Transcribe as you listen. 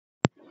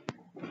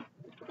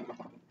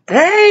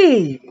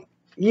Hey,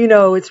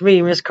 it's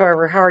me, Miss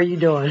Carver. How are you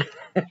doing?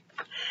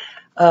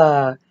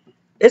 uh,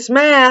 it's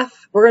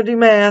math. We're going to do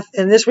math.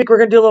 And this week we're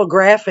going to do a little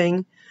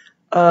graphing.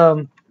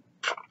 Oh,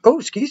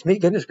 excuse me.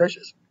 Goodness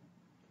gracious.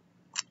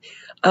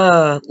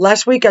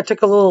 Last week I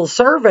took a little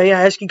survey.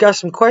 I asked you guys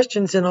some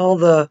questions in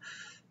our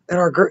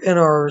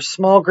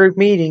small group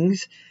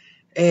meetings.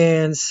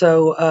 And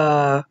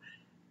so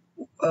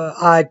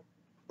I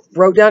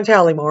wrote down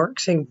tally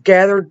marks and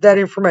gathered that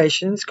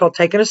information. It's called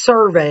taking a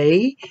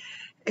survey.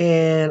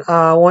 And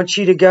I want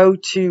you to go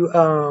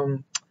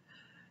to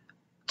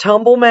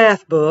Tumble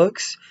Math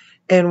Books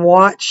and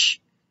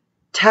watch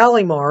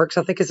Tally Marks.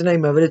 I think is the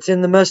name of it. It's in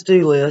the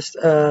must-do list.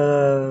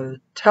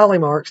 Tally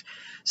Marks.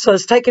 So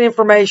it's taking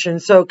information.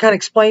 So it kind of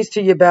explains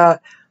to you about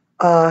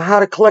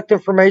how to collect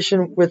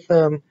information with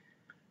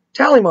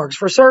tally marks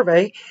for a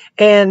survey.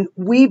 And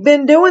we've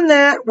been doing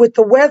that with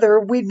the weather.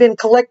 We've been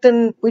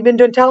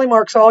doing tally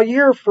marks all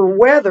year for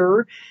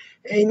weather.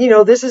 And,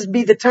 this would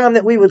be the time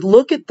that we would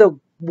look at the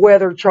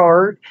weather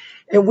chart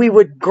and we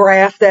would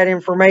graph that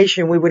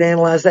information. We would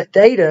analyze that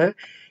data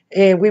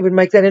and we would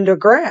make that into a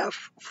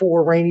graph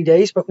for rainy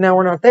days. But now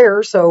we're not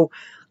there. So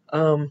we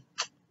don't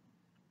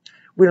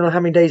know how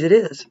many days it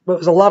is. But it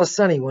was a lot of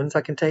sunny ones,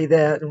 I can tell you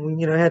that. And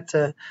we, had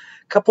a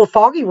couple of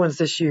foggy ones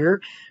this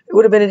year. It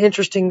would have been an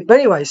interesting. But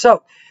anyway,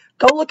 so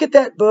go look at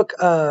that book,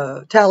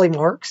 Tally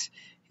Marks,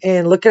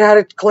 and look at how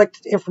to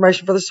collect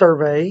information for the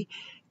survey.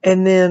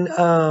 And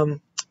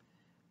then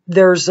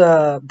there's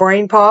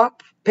Brain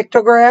Pop,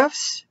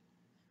 Pictographs,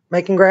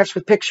 making graphs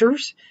with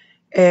pictures.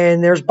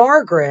 And there's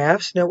bar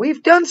graphs. Now,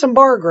 we've done some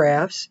bar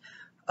graphs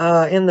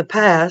in the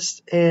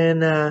past,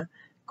 and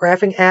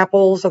graphing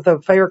apples, of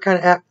the favorite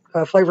kind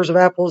of flavors of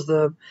apples,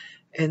 and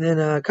then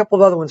a couple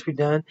of other ones we've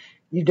done.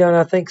 You've done,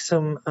 I think,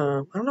 some,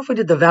 I don't know if we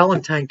did the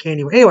Valentine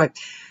candy. Anyway,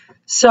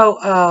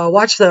 so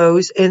watch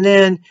those. And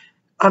then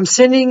I'm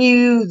sending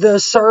you the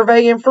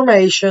survey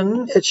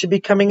information. It should be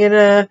coming in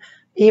an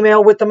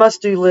email with the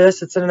must-do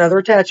list. It's in another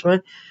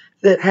attachment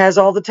that has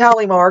all the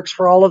tally marks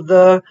for all of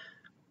the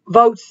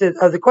votes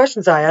of the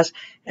questions I asked.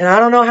 And I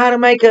don't know how to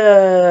make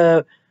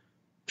a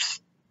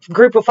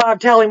group of 5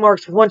 tally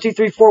marks with 1, 2,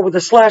 3, 4 with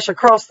a slash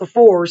across the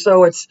 4.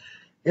 So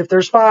if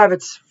there's 5,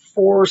 it's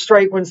 4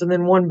 straight ones and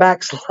then 1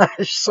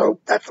 backslash. So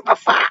that's a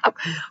 5.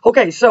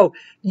 Okay, so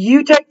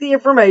you take the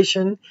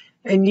information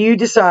and you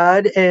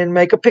decide and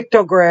make a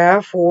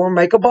pictograph or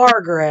make a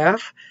bar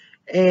graph.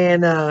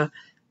 And then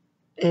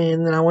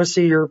I want to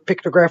see your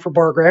pictograph or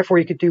bar graph, or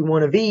you could do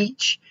one of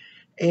each.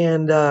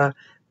 And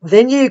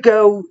then you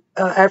go,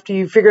 after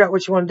you figure out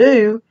what you want to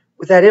do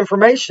with that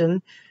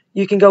information,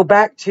 you can go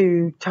back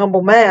to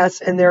Tumble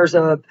Maths, and there's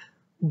a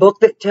book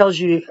that tells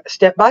you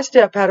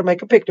step-by-step how to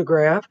make a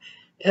pictograph,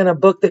 and a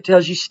book that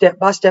tells you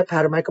step-by-step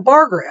how to make a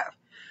bar graph.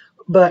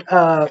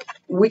 But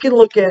we can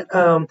look at,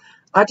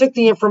 I took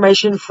the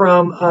information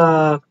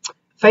from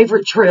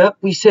favorite trip.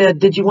 We said,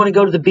 did you want to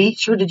go to the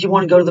beach or did you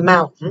want to go to the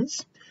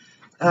mountains?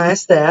 I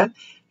asked that.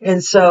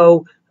 And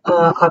so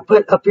I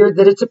put up here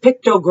that it's a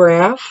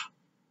pictograph,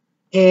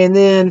 and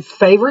then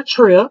favorite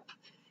trip,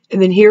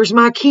 and then here's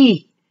my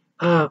key.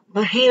 My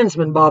hand's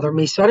been bothering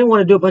me, so I didn't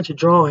want to do a bunch of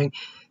drawing.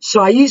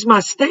 So I used my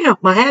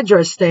stamp, my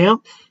address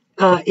stamp.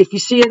 If you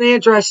see an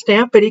address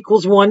stamp, it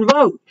equals 1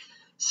 vote.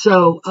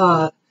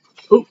 So,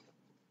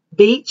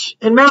 beach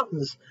and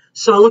mountains.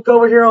 So I look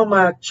over here on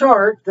my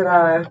chart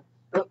that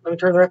let me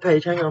turn the right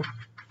page, hang on.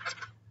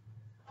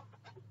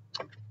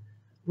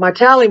 My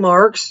tally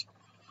marks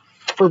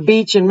for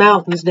beach and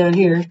mountains down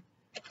here.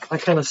 I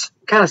kind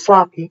of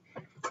sloppy.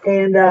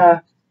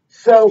 And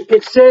so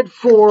it said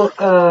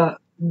for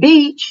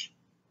beach,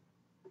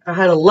 I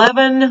had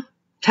 11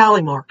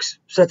 tally marks.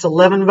 So that's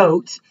 11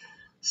 votes.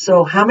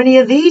 So how many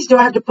of these do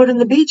I have to put in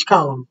the beach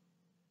column?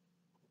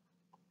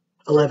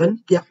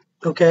 11. Yep.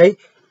 Okay.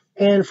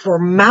 And for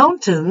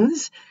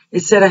mountains,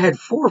 it said I had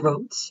 4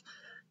 votes.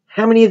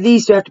 How many of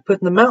these do I have to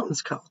put in the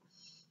mountains column?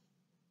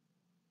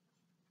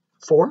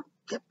 4.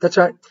 Yep, that's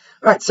right.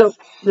 All right. So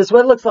this is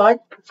what it looks like.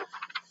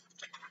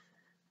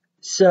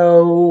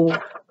 So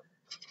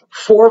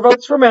 4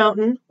 votes for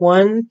mountain.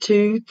 1,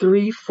 2,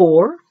 3,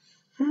 4.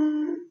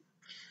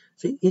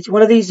 See, each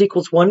one of these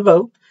equals 1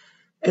 vote.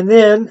 And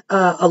then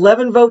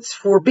 11 votes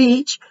for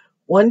beach.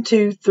 1,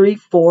 2, 3,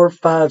 4,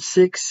 5,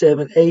 6,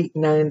 7, 8,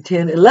 9,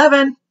 10,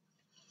 11.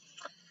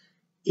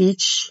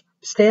 Each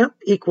stamp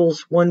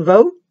equals 1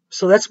 vote.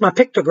 So that's my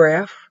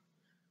pictograph.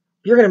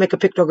 You're going to make a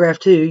pictograph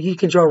too. You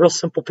can draw a real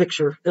simple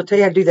picture. They'll tell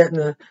you how to do that in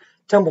the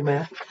Tumble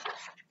Math.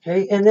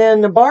 Okay, and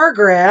then the bar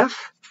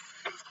graph,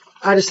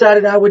 I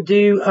decided I would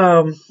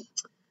do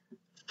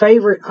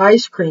favorite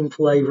ice cream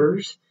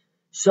flavors.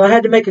 So I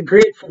had to make a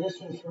grid for this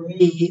one for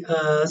me.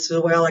 This is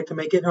the way I like to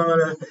make it. On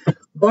a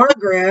bar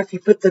graph, you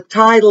put the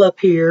title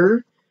up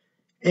here.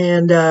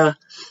 And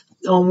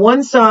on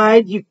one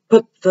side, you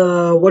put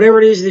the whatever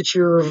it is that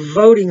you're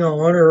voting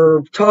on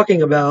or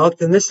talking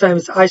about. And this time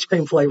it's ice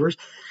cream flavors.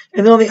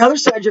 And then on the other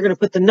side, you're going to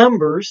put the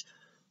numbers.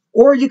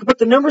 Or you can put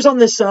the numbers on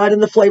this side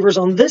and the flavors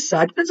on this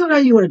side. Depends on how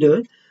you want to do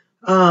it.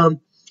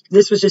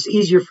 this was just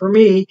easier for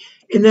me.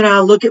 And then I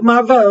look at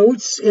my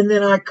votes, and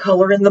then I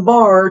color in the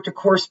bar to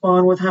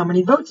correspond with how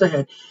many votes I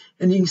had.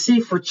 And you can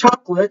see for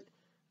chocolate,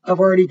 I've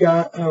already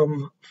got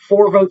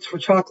 4 votes for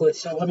chocolate.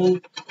 So let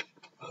me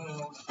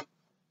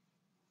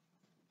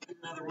get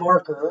another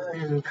marker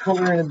and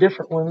color in a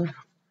different one.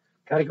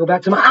 Got to go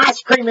back to my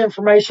ice cream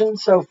information.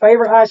 So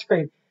favorite ice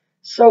cream.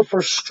 So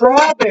for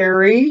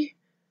strawberry,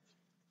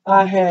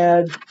 I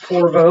had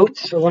 4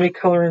 votes. So let me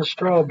color in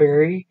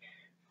strawberry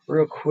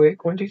real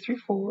quick. 1, 2, 3,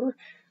 4.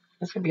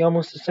 That's going to be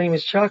almost the same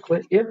as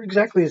chocolate. Yeah,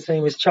 exactly the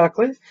same as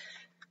chocolate.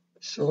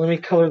 So let me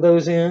color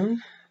those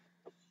in.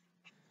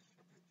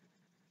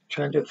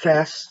 Try and do it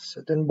fast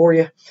so it doesn't bore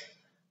you.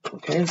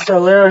 Okay,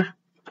 so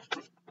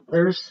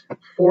there's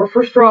 4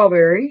 for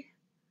strawberry.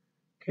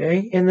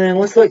 Okay, and then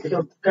let's look.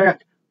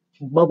 Got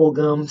bubble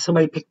gum.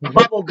 Somebody picked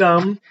bubble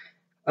gum.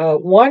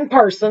 1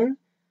 person.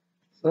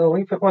 So let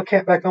me put my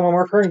cap back on my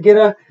marker and get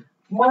a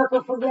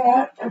marker for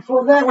that. And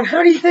for that one,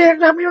 how do you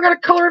think? How many are going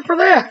to color it for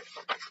that?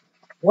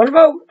 1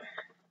 vote.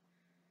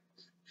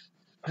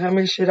 How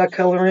many should I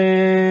color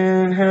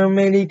in? How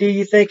many do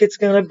you think it's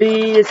going to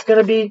be? It's going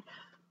to be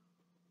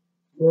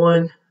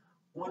 1.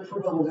 1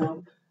 for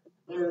bubblegum.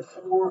 There's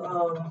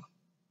 4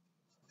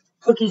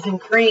 cookies and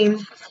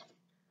cream.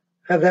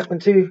 Have that one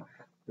too.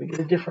 We get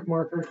a different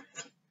marker.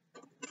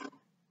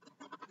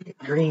 Get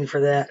green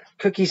for that.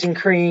 Cookies and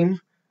cream.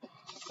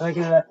 I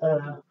got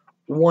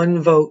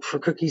 1 vote for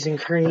cookies and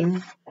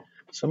cream.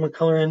 So I'm going to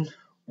color in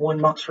 1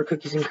 box for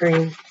cookies and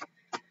cream.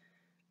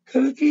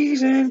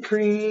 Cookies and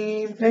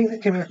cream. Dang,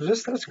 that came out.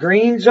 That's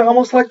green. It's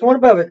almost like the one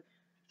above it.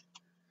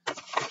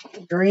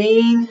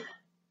 Green.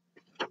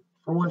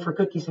 For 1 for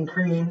cookies and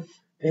cream.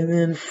 And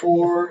then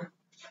for,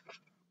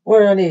 what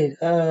do I need?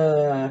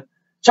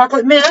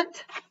 Chocolate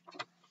mint.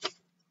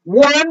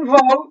 1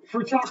 vote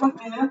for chocolate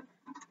mint.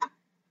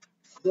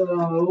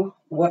 So,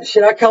 what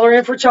should I color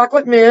in for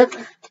chocolate mint?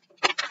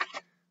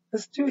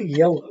 Let's do a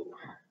yellow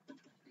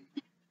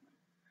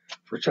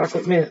for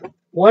chocolate mint.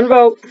 1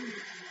 vote.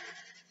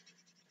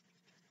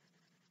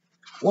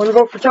 1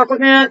 vote for chocolate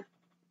mint.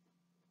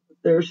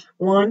 There's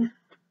 1.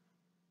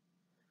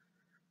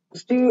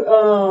 Let's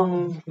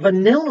do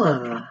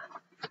vanilla.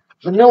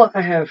 Vanilla,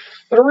 I have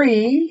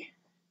 3.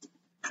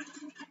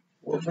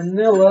 For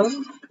vanilla,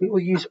 we will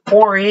use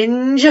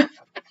orange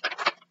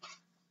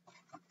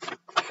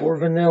for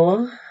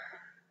vanilla.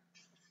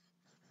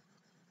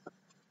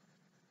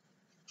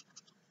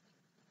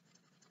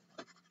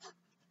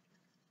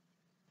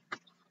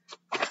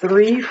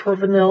 3 for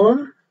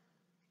vanilla.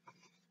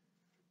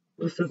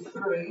 With a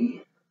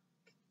 3.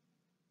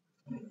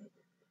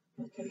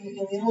 Okay,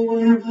 and the only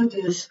one I have left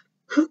is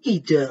cookie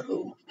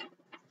dough.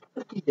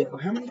 Cookie dough.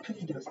 How many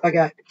cookie doughs? I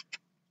got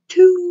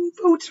 2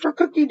 votes for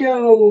cookie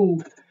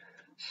dough.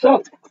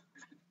 So,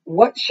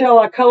 what shall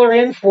I color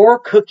in for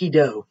cookie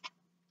dough?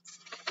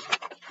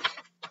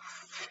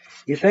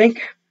 You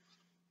think?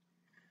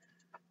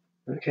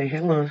 Okay,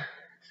 hang on.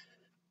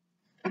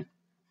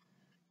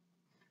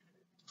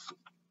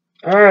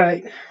 All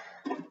right.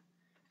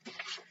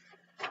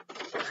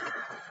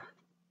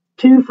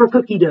 2 for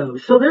cookie dough.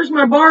 So there's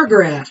my bar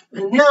graph.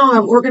 And now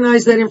I've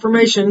organized that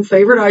information,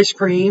 favorite ice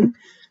cream.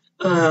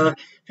 And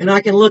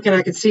I can look and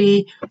I can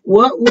see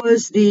what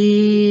was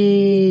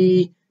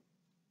the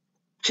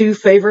 2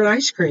 favorite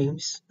ice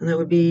creams. And that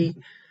would be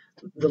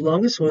the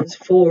longest ones.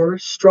 4,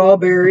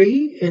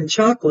 strawberry and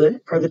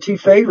chocolate are the 2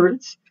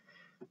 favorites.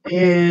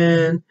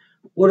 And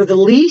what are the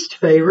least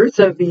favorites?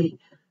 That would be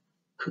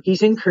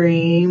cookies and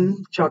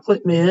cream,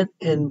 chocolate mint,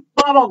 and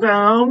bubble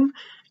gum.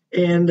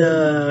 And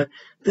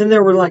then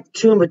there were like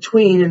 2 in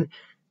between, and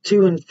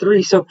 2 and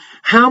 3. So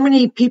how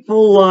many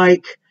people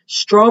like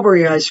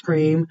strawberry ice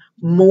cream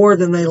more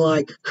than they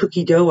like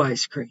cookie dough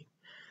ice cream?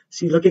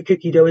 So you look at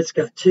cookie dough, it's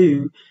got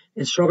 2,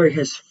 and strawberry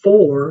has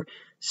 4.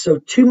 So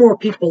 2 more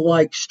people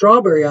like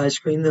strawberry ice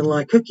cream than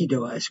like cookie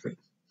dough ice cream.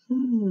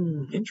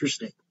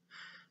 Interesting.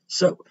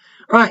 So,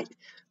 all right,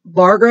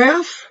 bar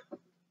graph,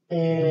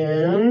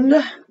 and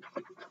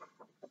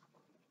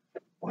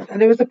what I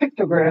do is a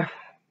pictograph.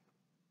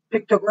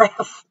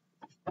 Pictograph.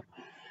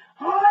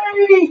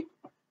 Hi!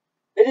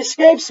 It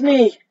escapes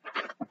me.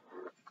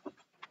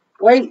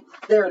 Wait,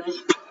 there it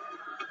is.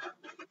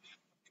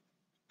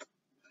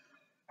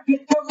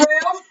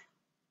 Pictograph.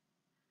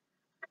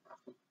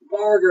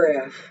 Bar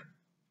graph.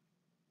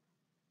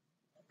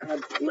 I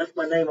left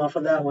my name off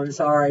of that one.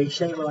 Sorry.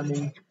 Shame on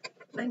me.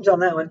 Name's on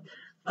that one.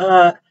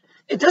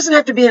 It doesn't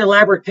have to be an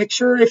elaborate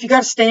picture. If you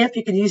got a stamp,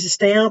 you can use a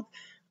stamp.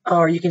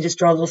 Or you can just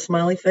draw a little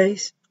smiley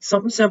face.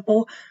 Something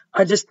simple.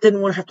 I just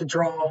didn't want to have to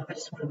draw. I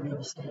just wanted to be able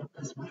to stamp.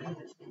 That's my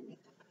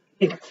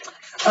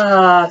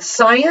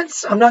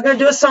science. I'm not going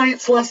to do a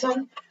science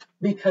lesson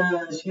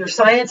because your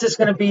science is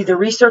going to be the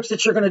research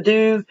that you're going to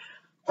do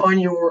on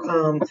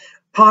your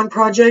pond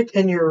project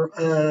and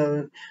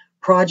your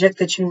project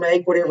that you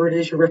make, whatever it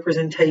is, your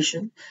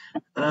representation.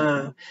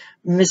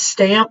 Miss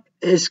Stamp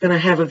is going to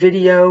have a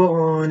video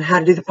on how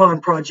to do the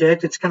pond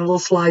project. It's kind of a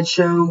little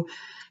slideshow,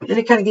 and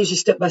it kind of gives you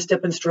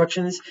step-by-step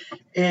instructions.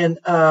 And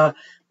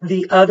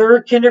The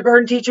other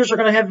kindergarten teachers are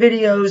going to have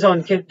videos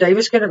on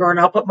Davis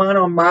Kindergarten. I'll put mine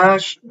on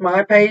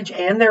my page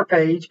and their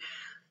page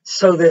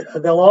so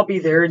that they'll all be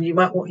there. And you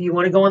want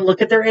to go and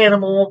look at their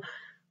animal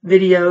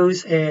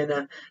videos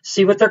and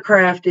see what their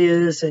craft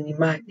is, and you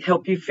might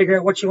help you figure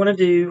out what you want to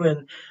do.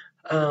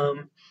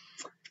 And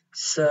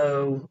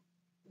so,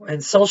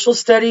 in social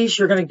studies,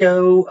 you're going to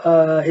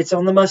go. It's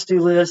on the must-do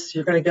list.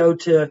 You're going to go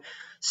to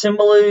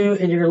Cymbaloo,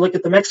 and you're going to look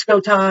at the Mexico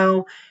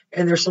tile,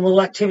 and there's some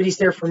little activities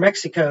there for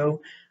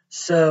Mexico.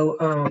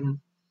 So,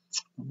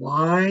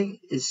 why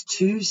is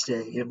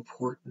Tuesday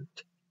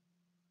important?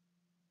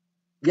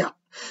 Yeah.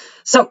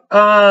 So,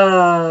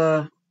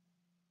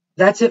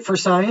 that's it for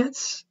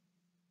science,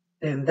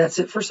 and that's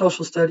it for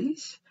social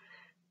studies,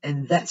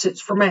 and that's it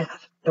for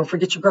math. Don't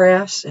forget your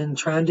graphs, and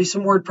try and do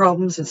some word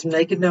problems and some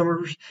naked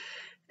numbers,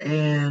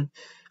 and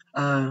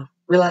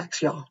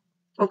relax, y'all.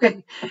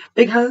 Okay.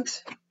 Big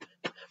hugs.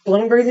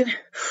 Long breathing.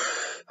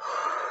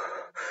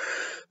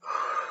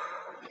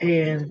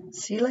 And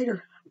see you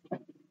later.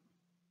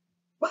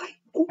 Bye.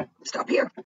 Oh, stop here.